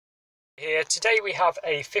Here today we have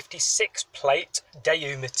a 56 plate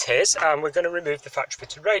Daewoo Matiz and we're going to remove the factory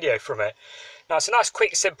fitted radio from it. Now it's a nice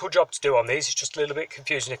quick simple job to do on these, it's just a little bit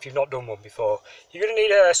confusing if you've not done one before. You're going to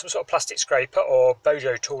need some sort of plastic scraper or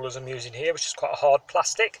bojo tool as I'm using here, which is quite a hard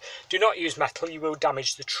plastic. Do not use metal, you will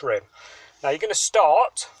damage the trim. Now you're going to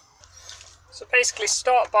start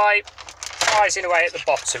by prising away at the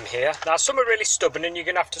bottom here. Now some are really stubborn and you're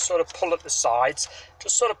going to have to sort of pull at the sides,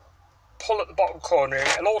 just sort of pull at the bottom corner and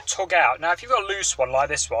it'll all tug out. Now if you've got a loose one like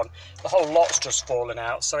this one, the whole lot's just fallen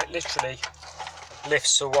out, so it literally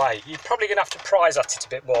lifts away. You're probably going to have to prise at it a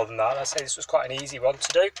bit more than that. I'd say this was quite an easy one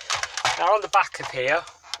to do. Now on the back of here,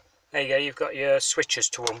 there you go, you've got your switches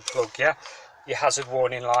to unplug, yeah? Your hazard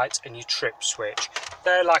warning light and your trip switch.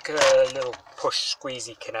 They're like a little push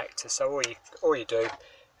squeezy connector, so all you do,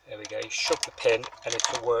 there we go, you shove the pin and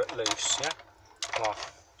it'll work loose, yeah? Come on.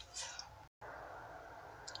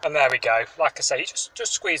 And there we go, like I say, you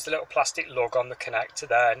just squeeze the little plastic lug on the connector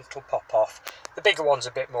there and it'll pop off. The bigger one's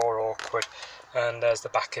a bit more awkward, and there's the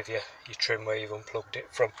back of your trim where you've unplugged it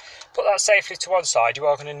from. Put that safely to one side, you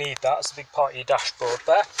are going to need that, it's a big part of your dashboard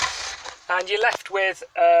there. And you're left with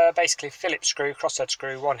basically a Phillips screw, crosshead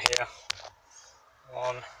screw, one here,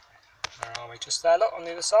 one, where are we, just there, look, on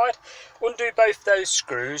the other side. Undo both those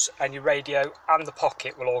screws and your radio and the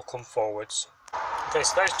pocket will all come forwards. Okay,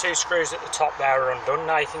 so those two screws at the top there are undone.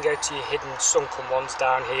 Now you can go to your hidden sunken ones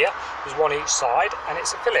down here. There's one each side and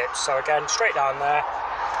it's a Phillips. So again, straight down there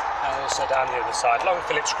and also down the other side. Long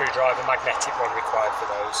Phillips screwdriver, magnetic one required for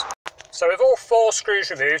those. So with all four screws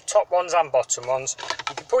removed, top ones and bottom ones,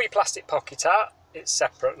 you can pull your plastic pocket out. It's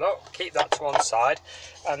separate, look, keep that to one side,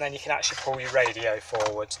 and then you can actually pull your radio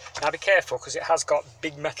forwards. Now be careful because it has got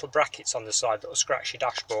big metal brackets on the side that will scratch your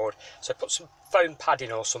dashboard, so put some foam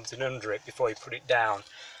padding or something under it before you put it down.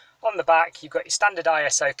 On the back you've got your standard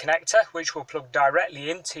ISO connector, which will plug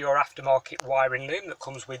directly into your aftermarket wiring loom that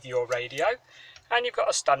comes with your radio, and you've got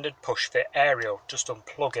a standard push fit aerial. Just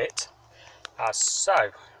unplug it as so.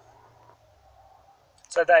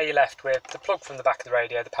 So there you're left with the plug from the back of the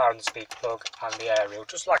radio, the power and the speed plug and the aerial.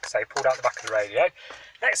 Just like I say, pulled out the back of the radio.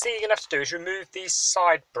 Next thing you're going to have to do is remove these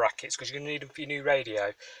side brackets because you're going to need them for your new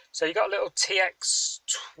radio. So you've got a little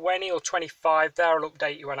TX20 or 25 there. I'll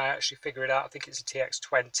update you when I actually figure it out. I think it's a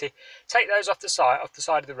TX20. Take those off the side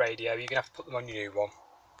of the radio. You're going to have to put them on your new one.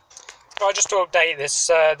 Right, just to update this,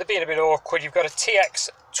 they're being a bit awkward. You've got a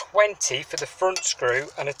TX20 for the front screw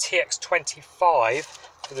and a TX25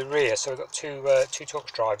 for the rear, so we've got two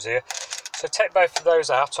Torx drives here. So take both of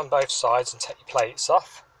those out on both sides and take your plates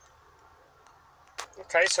off.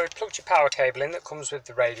 Okay, so we've plugged your power cable in that comes with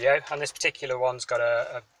the radio, and this particular one's got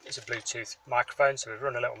it's a Bluetooth microphone, so we've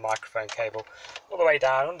run a little microphone cable all the way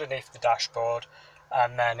down underneath the dashboard,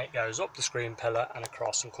 and then it goes up the screen pillar and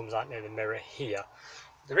across and comes out near the mirror here.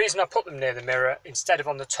 The reason I put them near the mirror instead of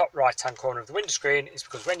on the top right hand corner of the windscreen is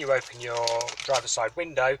because when you open your driver's side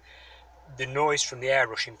window, the noise from the air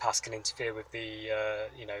rushing past can interfere with the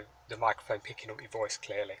the microphone picking up your voice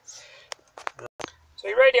clearly. So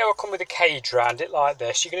your radio will come with a cage around it like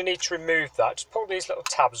this. You're going to need to remove that. Just pull these little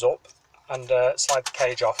tabs up and slide the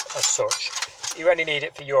cage off as such. You only need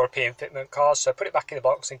it for European fitment cars, so put it back in the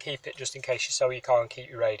box and keep it just in case you sell your car and keep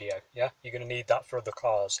your radio. Yeah, you're going to need that for other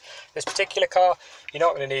cars. This particular car, you're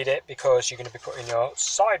not going to need it because you're going to be putting your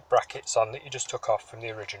side brackets on that you just took off from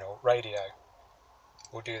the original radio.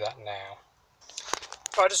 We'll do that now.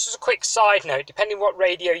 Right, just as a quick side note, depending what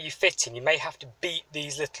radio you fit in, you may have to beat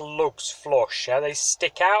these little lugs flush. Yeah? They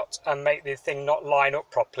stick out and make the thing not line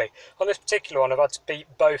up properly. On this particular one, I've had to beat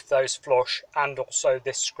both those flush and also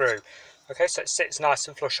this screw. Okay, so it sits nice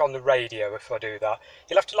and flush on the radio if I do that.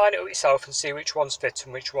 You'll have to line it up yourself and see which ones fit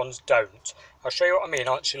and which ones don't. I'll show you what I mean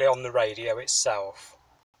actually on the radio itself.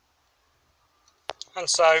 And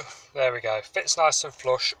so, there we go, fits nice and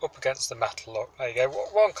flush up against the metal, look, there you go,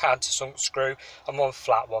 one countersunk screw and one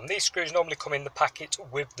flat one. These screws normally come in the packet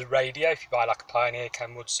with the radio if you buy like a Pioneer,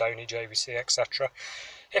 Kenwood, Sony, JVC, etc.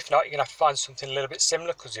 If not, you're going to have to find something a little bit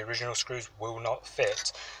similar because the original screws will not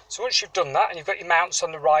fit. So once you've done that and you've got your mounts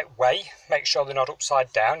on the right way, make sure they're not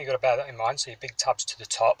upside down, you've got to bear that in mind, so your big tabs to the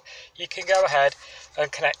top, you can go ahead and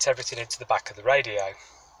connect everything into the back of the radio,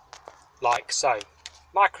 like so.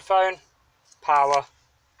 Microphone, power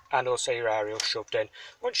and also your aerial shoved in.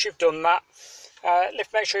 Once you've done that,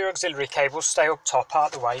 make sure your auxiliary cables stay up top out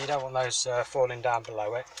of the way. You don't want those falling down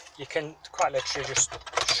below it. You can quite literally just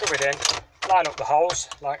shove it in, line up the holes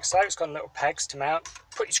like so. It's got little pegs to mount.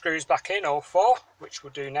 Put your screws back in, all four, which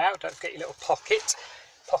we'll do now. Don't forget your little pocket.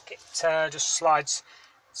 Pocket just slides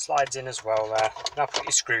in as well there. Now put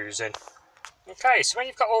your screws in. Okay, so when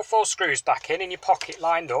you've got all 4 screws back in your pocket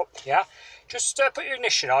lined up, yeah, just put your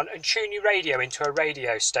ignition on and tune your radio into a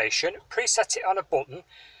radio station, preset it on a button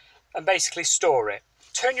and basically store it.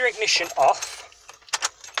 Turn your ignition off,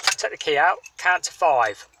 take the key out, count to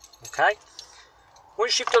 5, okay?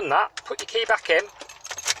 Once you've done that, put your key back in,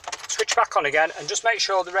 switch back on again and just make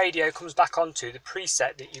sure the radio comes back onto the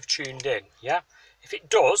preset that you've tuned in, yeah? If it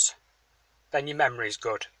does, then your memory's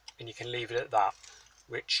good and you can leave it at that,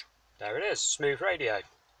 which, there it is, smooth radio.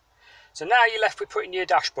 So now you're left with putting your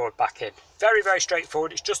dashboard back in. Very, very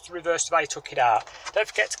straightforward. It's just the reverse of how you took it out. Don't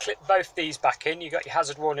forget to clip both these back in. You've got your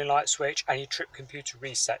hazard warning light switch and your trip computer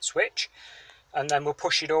reset switch. And then we'll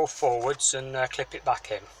push it all forwards and clip it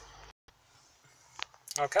back in.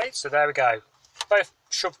 Okay, so there we go. Both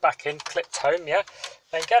shoved back in, clipped home, yeah.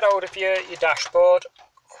 Then get hold of your dashboard,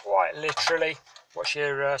 quite literally. Watch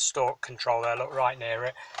your stalk control there, look right near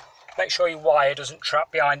it. Make sure your wire doesn't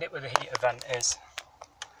trap behind it where the heater vent is.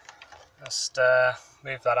 Just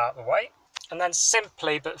move that out of the way. And then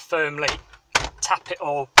simply but firmly tap it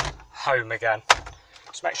all home again.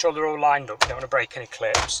 Just make sure they're all lined up, you don't want to break any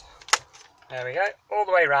clips. There we go, all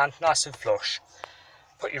the way around, nice and flush.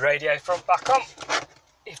 Put your radio front back on.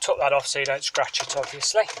 You've took that off so you don't scratch it,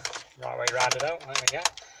 obviously. Right way round it out, there we go.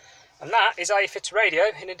 And that is how you fit a radio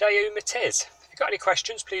in a Daewoo Matiz. If you've got any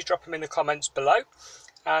questions, please drop them in the comments below.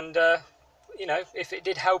 And, you know, if it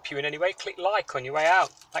did help you in any way, click like on your way out.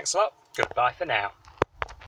 Thanks a lot. Goodbye for now.